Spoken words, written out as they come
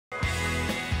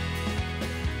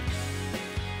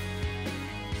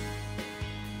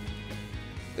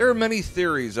There are many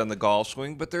theories on the golf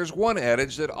swing, but there's one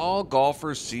adage that all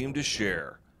golfers seem to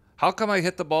share. How come I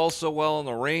hit the ball so well on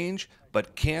the range,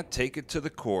 but can't take it to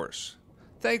the course?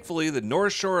 Thankfully, the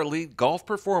North Shore Elite Golf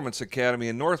Performance Academy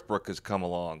in Northbrook has come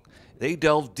along. They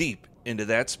delve deep into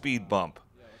that speed bump.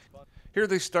 Here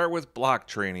they start with block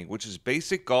training, which is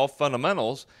basic golf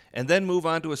fundamentals, and then move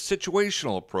on to a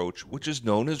situational approach, which is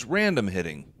known as random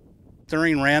hitting.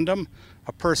 During random,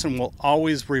 a person will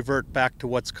always revert back to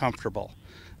what's comfortable.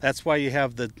 That's why you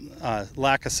have the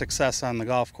lack of success on the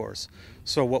golf course.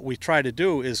 So what we try to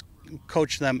do is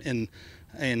coach them in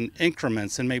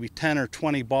increments, in maybe 10 or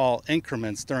 20 ball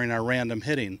increments during our random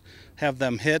hitting. Have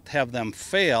them hit, have them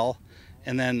fail,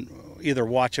 and then either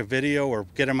watch a video or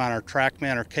get them on our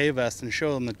TrackMan or K-Vest and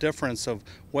show them the difference of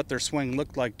what their swing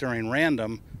looked like during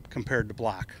random compared to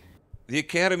block. The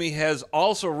Academy has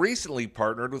also recently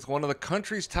partnered with one of the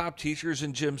country's top teachers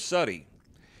in Jim Suttie.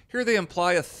 Here they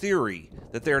imply a theory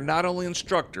that they are not only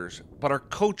instructors, but are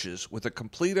coaches with a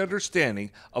complete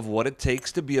understanding of what it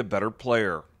takes to be a better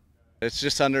player. It's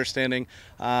just understanding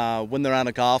when they're on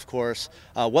a golf course,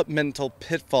 what mental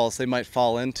pitfalls they might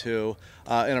fall into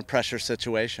in a pressure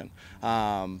situation.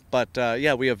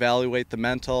 Yeah, we evaluate the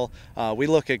mental. We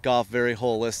look at golf very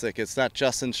holistic. It's not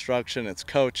just instruction, it's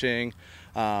coaching.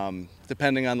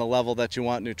 Depending on the level that you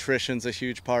want, nutrition's a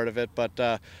huge part of it,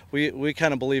 but we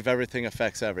kind of believe everything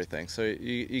affects everything. So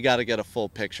you got to get a full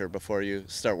picture before you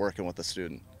start working with a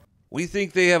student. We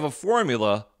think they have a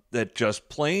formula that just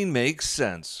plain makes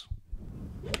sense.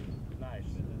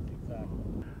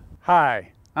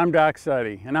 Hi, I'm Doc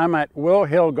Suttie, and I'm at Will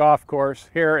Hill Golf Course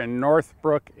here in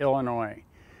Northbrook, Illinois.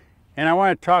 And I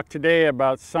want to talk today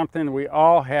about something we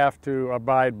all have to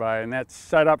abide by, and that's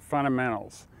setup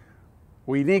fundamentals.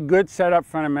 We need good setup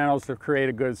fundamentals to create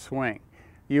a good swing.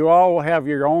 You all will have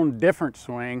your own different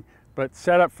swing, but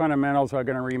setup fundamentals are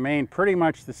going to remain pretty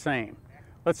much the same.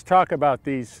 Let's talk about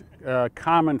these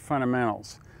common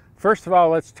fundamentals. First of all,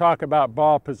 let's talk about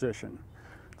ball position.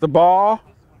 The ball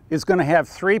is going to have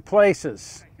three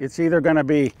places. It's either going to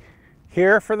be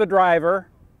here for the driver,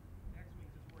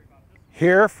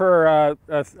 here for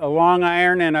a long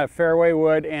iron and a fairway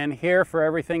wood, and here for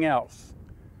everything else.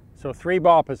 So three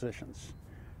ball positions.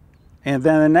 And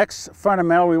then the next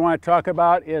fundamental we want to talk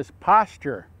about is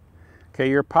posture. Okay,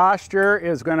 your posture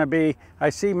is going to be, I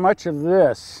see much of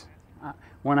this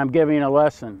when I'm giving a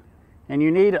lesson, and you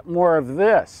need more of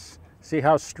this. See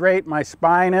how straight my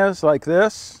spine is, like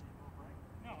this?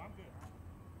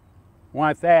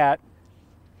 Want that.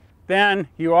 Then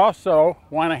you also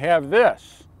want to have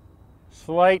this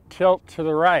slight tilt to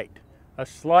the right, a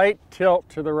slight tilt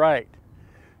to the right.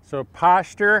 So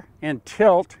posture and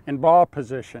tilt and ball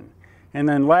position. And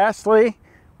then lastly,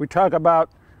 we talk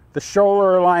about the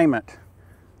shoulder alignment.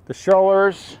 The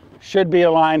shoulders should be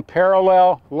aligned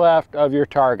parallel left of your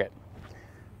target.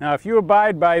 Now if you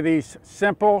abide by these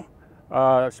simple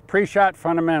pre-shot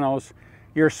fundamentals,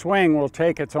 your swing will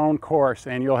take its own course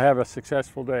and you'll have a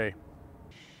successful day.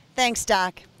 Thanks,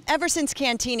 Doc. Ever since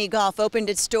Cantigny Golf opened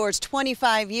its doors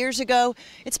 25 years ago,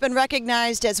 it's been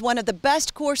recognized as one of the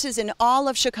best courses in all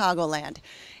of Chicagoland.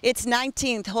 Its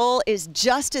 19th hole is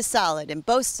just as solid and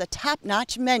boasts a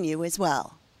top-notch menu as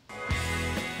well.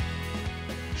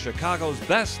 Chicago's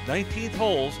best 19th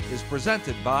holes is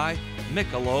presented by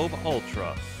Michelob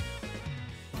Ultra.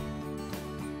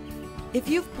 If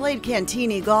you've played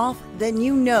Cantigny Golf, then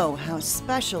you know how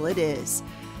special it is.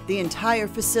 The entire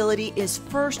facility is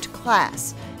first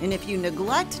class, and if you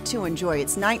neglect to enjoy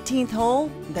its 19th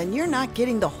hole, then you're not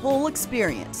getting the whole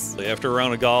experience. After a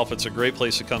round of golf, it's a great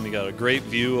place to come. You got a great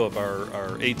view of our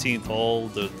 18th hole,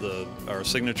 our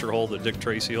signature hole, the Dick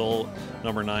Tracy hole,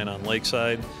 number 9 on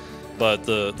Lakeside. But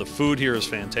the food here is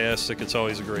fantastic. It's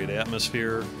always a great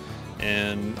atmosphere.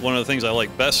 And one of the things I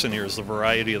like best in here is the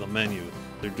variety of the menu.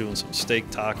 They're doing some steak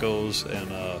tacos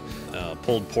and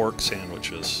pulled pork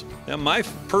sandwiches. And my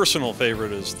personal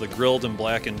favorite is the grilled and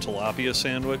blackened tilapia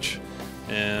sandwich.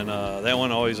 And that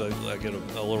one always, I get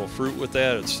a little fruit with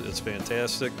that. It's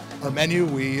fantastic. Our menu,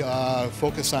 we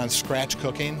focus on scratch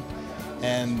cooking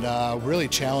and really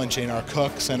challenging our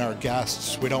cooks and our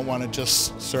guests. We don't want to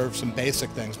just serve some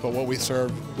basic things, but what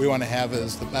we want to have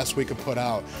is the best we could put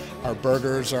out. Our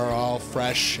burgers are all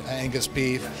fresh Angus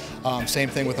beef. Same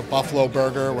thing with a buffalo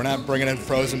burger. We're not bringing in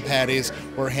frozen patties.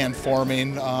 We're hand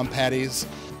forming patties.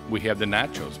 We have the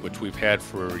nachos, which we've had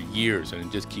for years, and it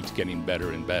just keeps getting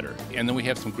better and better. And then we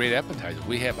have some great appetizers.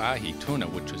 We have ahi tuna,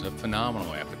 which is a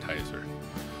phenomenal appetizer.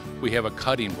 We have a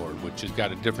cutting board, which has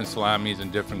got a different salamis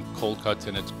and different cold cuts,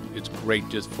 and it's great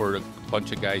just for a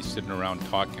bunch of guys sitting around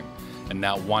talking and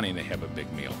not wanting to have a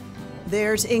big meal.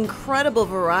 There's incredible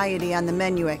variety on the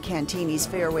menu at Cantigny's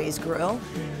Fairways Grill,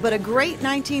 but a great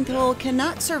 19th hole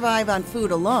cannot survive on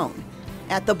food alone.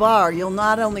 At the bar, you'll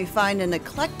not only find an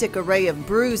eclectic array of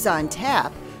brews on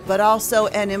tap, but also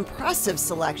an impressive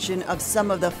selection of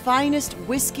some of the finest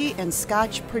whiskey and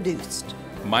scotch produced.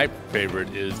 My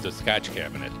favorite is the Scotch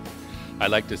cabinet. I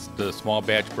like the small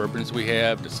batch bourbons we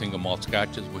have, the single malt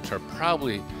scotches, which are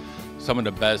probably some of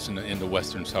the best in the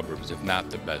western suburbs, if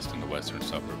not the best in the western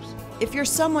suburbs. If you're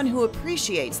someone who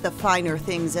appreciates the finer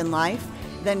things in life,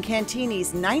 then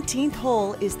Cantigny's 19th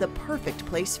hole is the perfect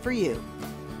place for you.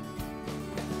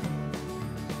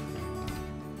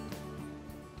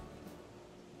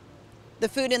 The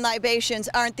food and libations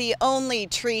aren't the only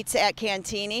treats at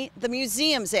Cantigny. The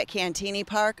museums at Cantigny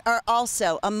Park are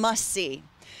also a must-see.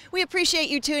 We appreciate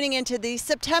you tuning into the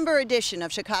September edition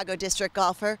of Chicago District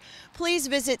Golfer. Please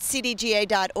visit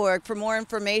cdga.org for more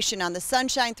information on the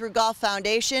Sunshine Through Golf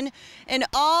Foundation and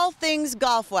all things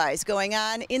golf-wise going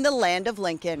on in the land of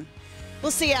Lincoln.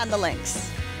 We'll see you on the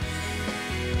links.